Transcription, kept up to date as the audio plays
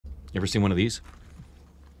You ever seen one of these?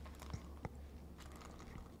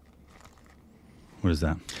 What is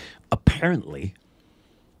that? Apparently,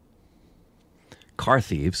 car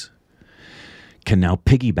thieves can now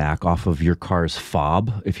piggyback off of your car's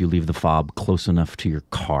fob if you leave the fob close enough to your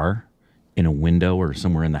car in a window or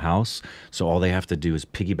somewhere in the house. So all they have to do is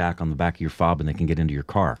piggyback on the back of your fob and they can get into your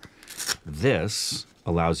car. This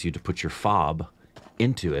allows you to put your fob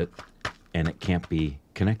into it and it can't be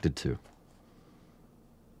connected to.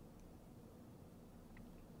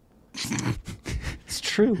 It's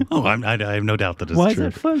true. Oh, I have no doubt that it's true. Why is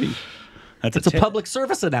that funny? It's a public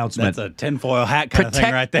service announcement. That's a tinfoil hat kind of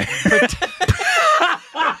thing right there.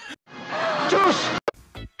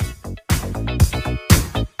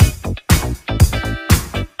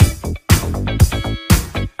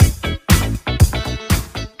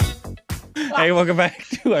 Hey, welcome back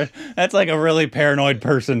to our... That's like a really paranoid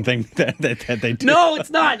person thing that they do. No,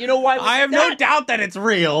 it's not. You know why? I have no doubt that it's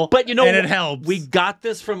real. But you know, and it helps. We got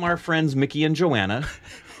this from our friends Mickey and Joanna,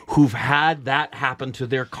 who've had that happen to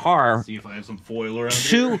their car. See if I have some foil around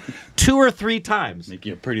here. Two or three times. Make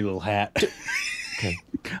you a pretty little hat. Okay.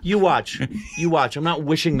 You watch. You watch. I'm not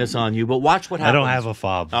wishing this on you, but watch what happens. I don't have a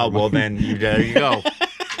fob. Oh, well, then there you go.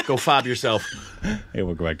 Go fob yourself. Hey,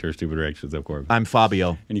 welcome back to our stupid reactions of Korbins. I'm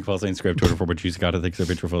Fabio. And you can follow us on Instagram, Twitter, for what you got to think of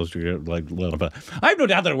picture photos. Like, I have no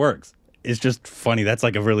doubt that it works. It's just funny. That's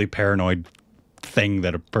like a really paranoid thing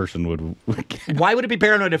that a person would. Why would it be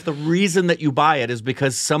paranoid if the reason that you buy it is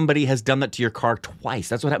because somebody has done that to your car twice?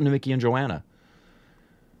 That's what happened to Mickey and Joanna.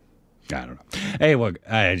 I don't know. Hey, well,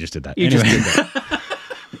 I just did that. You anyway. just did that.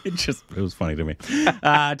 It was funny to me.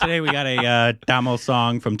 Today we got a Tamil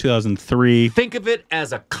song from 2003. Think of it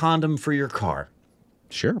as a condom for your car.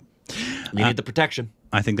 Sure. You need the protection.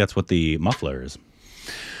 I think that's what the muffler is.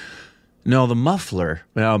 No, the muffler.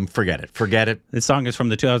 Forget it. Forget it. This song is from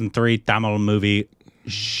the 2003 Tamil movie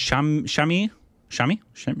Shami,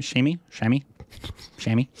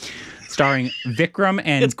 starring Vikram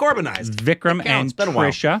and it's Corbinized. Vikram and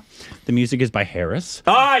Trisha. The music is by Harris.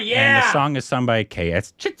 Oh yeah. And the song is sung by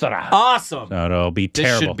KS Chitra. Awesome. So it'll be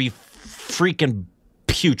terrible. This should be freaking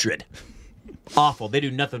putrid. Awful. They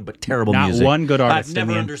do nothing but terrible music. Not one good artist. I've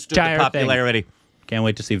never understood the popularity. Can't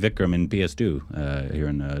wait to see Vikram in PS2 here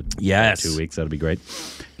in 2 weeks. That'll be great.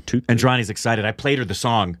 Andrani's excited. I played her the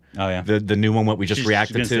song. Oh, yeah. The new one, what we just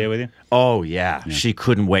reacted to. Stay with you? Oh, yeah. She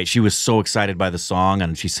couldn't wait. She was so excited by the song,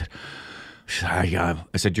 and she said, I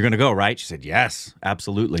said, you're going to go, right? She said, yes,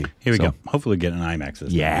 absolutely. Here we go. Hopefully get an IMAX this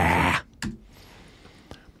time. Yeah.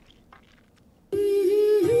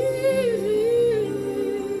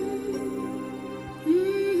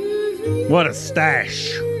 What a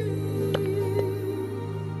stash.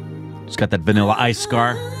 It's got that Vanilla Ice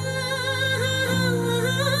scar.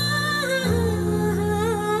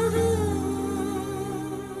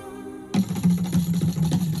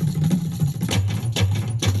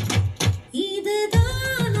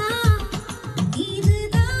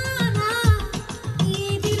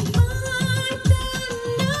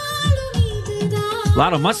 A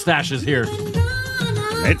lot of mustaches here.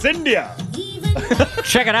 It's India.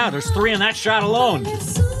 Check it out. There's 3 in that shot alone.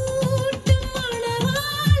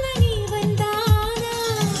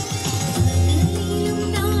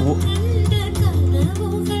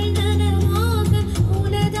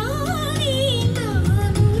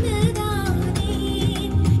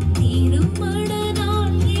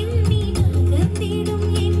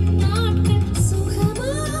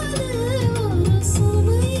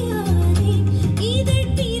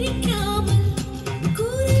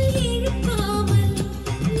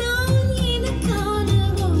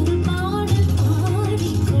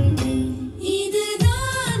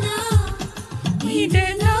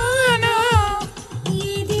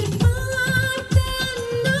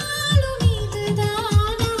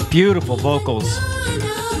 Beautiful vocals.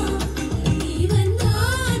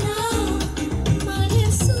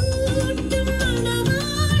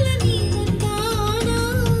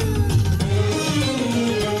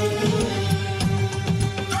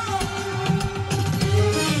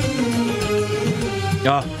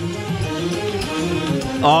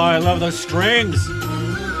 Oh, I love those strings.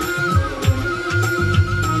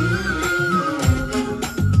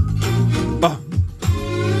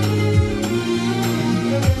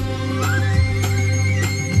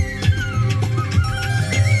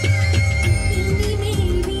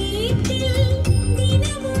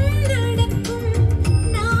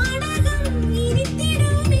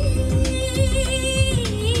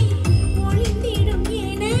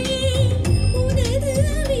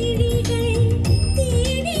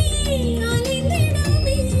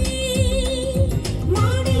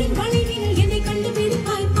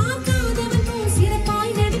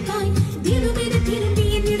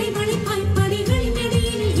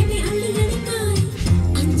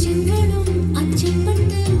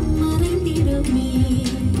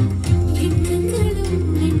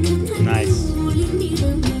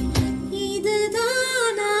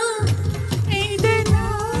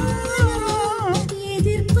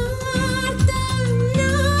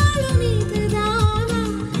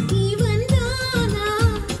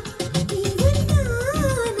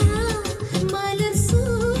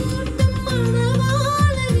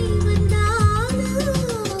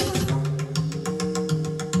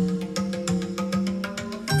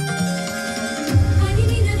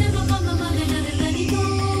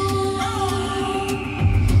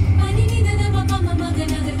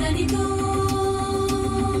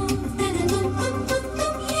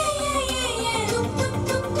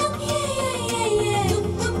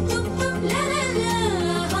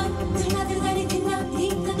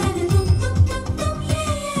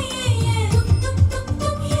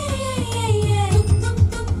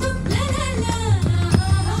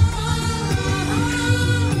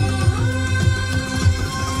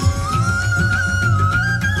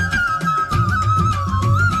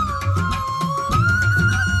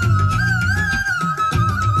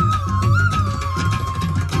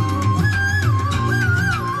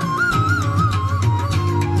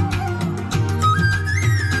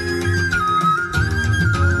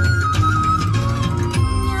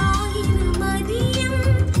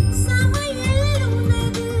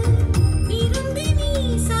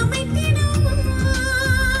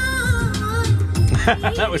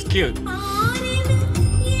 That was cute.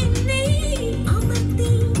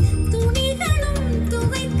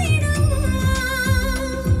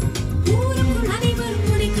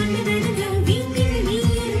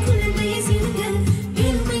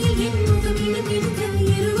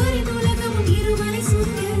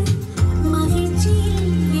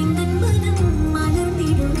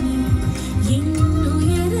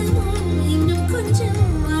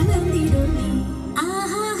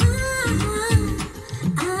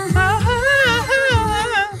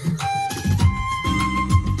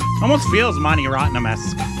 Almost feels Monty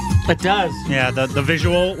Rottenham-esque. It does. Yeah, the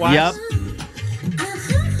visual wise. Yep.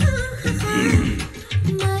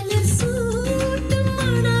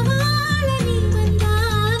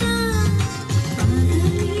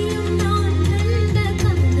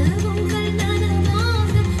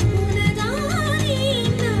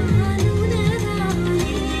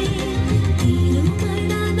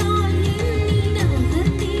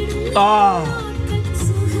 Oh,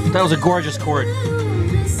 that was a gorgeous chord.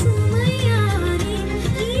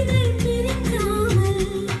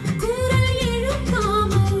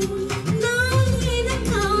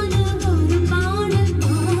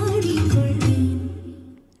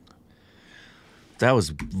 That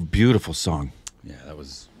was a beautiful song. Yeah, that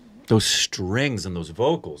was... Those strings and those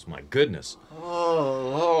vocals, my goodness.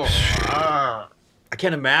 I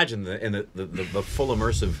can't imagine the full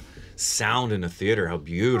immersive sound in a theater, how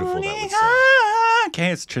beautiful that would sound.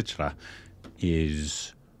 Trisha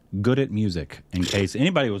is good at music, in case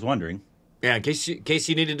anybody was wondering. Yeah, in case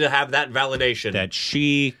you needed to have that validation. That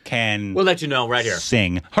she can... We'll let you know right here.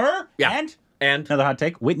 Sing. Her? Yeah. And another hot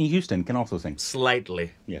take, Whitney Houston can also sing.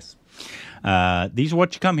 Slightly. Yes. These are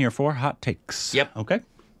what you come here for, hot takes. Yep. Okay.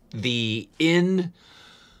 The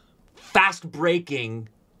fast-breaking,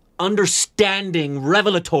 understanding,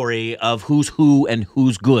 revelatory of who's who and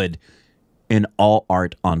who's good in all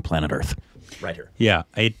art on planet Earth. Right here. Yeah.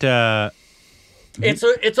 It's a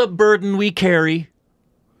burden we carry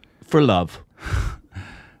for love.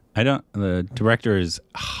 The director is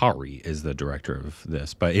Hari is the director of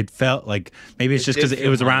this, but it felt like maybe it's just because it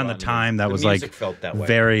was around the time that was like felt that way.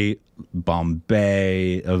 Very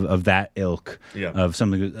Bombay of that ilk. Yeah. Of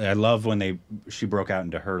something. I love when she broke out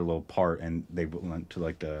into her little part and they went to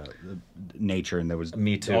like the nature and there was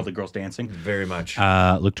Me too. all the girls dancing. Very much.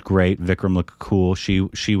 Looked great. Vikram looked cool. She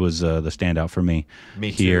was the standout for me.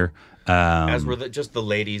 Me too. Here. As were just the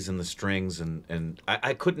ladies and the strings, and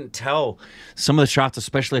I couldn't tell some of the shots,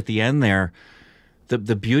 especially at the end there.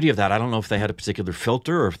 The beauty of that, I don't know if they had a particular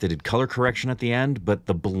filter or if they did color correction at the end, but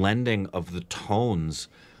the blending of the tones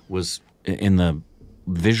was in the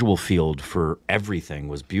visual field for everything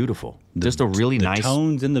was beautiful. Just a really nice... The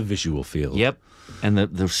tones in the visual field. Yep. And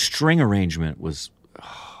the string arrangement was...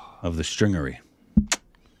 Of the stringery.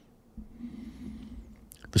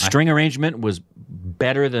 The string arrangement was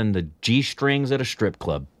better than the G-strings at a strip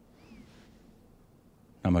club.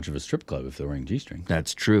 Not much of a strip club if they're wearing G-strings.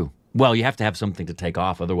 That's true. Well, you have to have something to take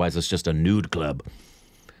off. Otherwise, it's just a nude club.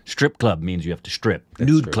 Strip club means you have to strip.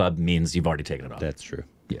 Nude club means you've already taken it off. That's true.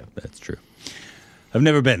 Yeah. That's true. I've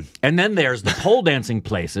never been. And then there's the pole dancing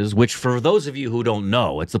places, which for those of you who don't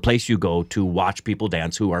know, it's the place you go to watch people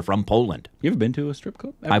dance who are from Poland. You ever been to a strip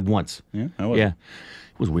club? I've once. Yeah? How was Yeah. it?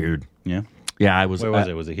 It was weird. Yeah? Yeah, I was. Where was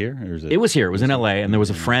it? Was it here? Or was It was here. It was in L.A., and there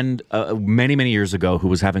was a friend many, many years ago who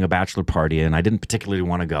was having a bachelor party, and I didn't particularly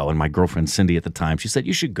want to go. And my girlfriend, Cindy, at the time, she said,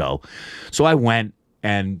 you should go. So I went,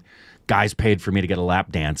 and guys paid for me to get a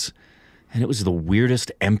lap dance. And it was the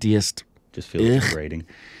weirdest, emptiest... Just feels degrading.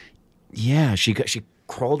 Yeah, she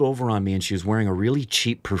crawled over on me, and she was wearing a really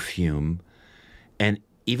cheap perfume. And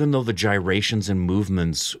even though the gyrations and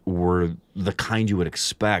movements were the kind you would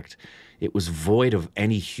expect... It was void of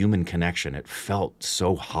any human connection. It felt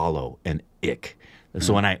so hollow and ick.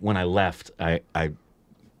 So when I left, I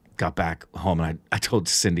got back home and I told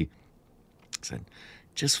Cindy, I said,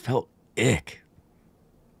 just felt ick.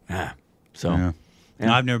 Yeah. So Yeah.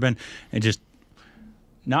 No, I've never been. It just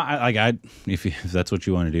if that's what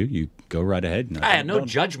you want to do, you go right ahead. No, I had no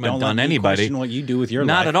judgment don't on let me anybody. question what you do with your life.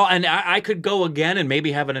 Not at all. And I could go again and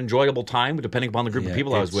maybe have an enjoyable time, depending upon the group of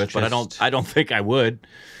people I was with. But I don't think I would.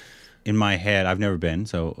 In my head, I've never been,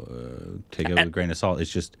 so take it with a grain of salt. It's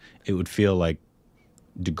just, it would feel like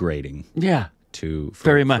degrading. Yeah.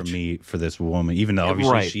 Very much. For me, for this woman, even though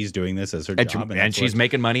obviously she's doing this as her job. And she's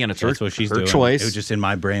making money and it's that's what she's her doing. choice. It was just in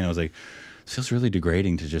my brain. I was like, it feels really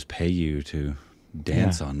degrading to just pay you to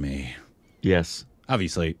dance on me. Yes.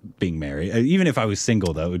 Obviously, being married. Even if I was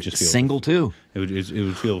single, though, it would just feel... Single, too. It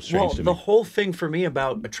would feel strange to me. The whole thing for me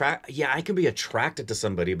about I can be attracted to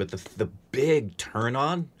somebody, but the big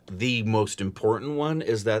turn-on, the most important one,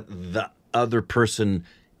 is that the other person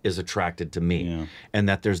is attracted to me, and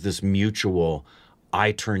that there's this mutual,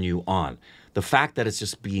 I turn you on. The fact that it's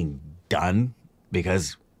just being done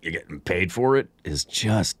because you're getting paid for it is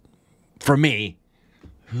just, for me.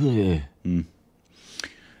 Yeah,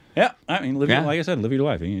 I mean, like I said, live your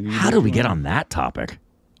life. How did we get on that topic?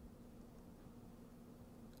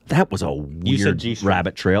 That was a weird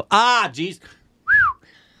rabbit trail. Geez.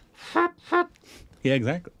 Yeah,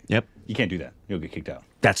 exactly. Yep. You can't do that. You'll get kicked out.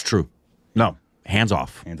 That's true. No, hands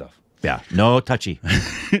off. Hands off. Yeah, no touchy.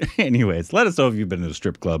 Anyways, let us know if you've been to a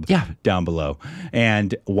strip club down below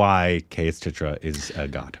and why K.S. Titra is a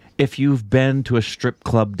god. If you've been to a strip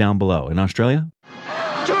club down below in Australia,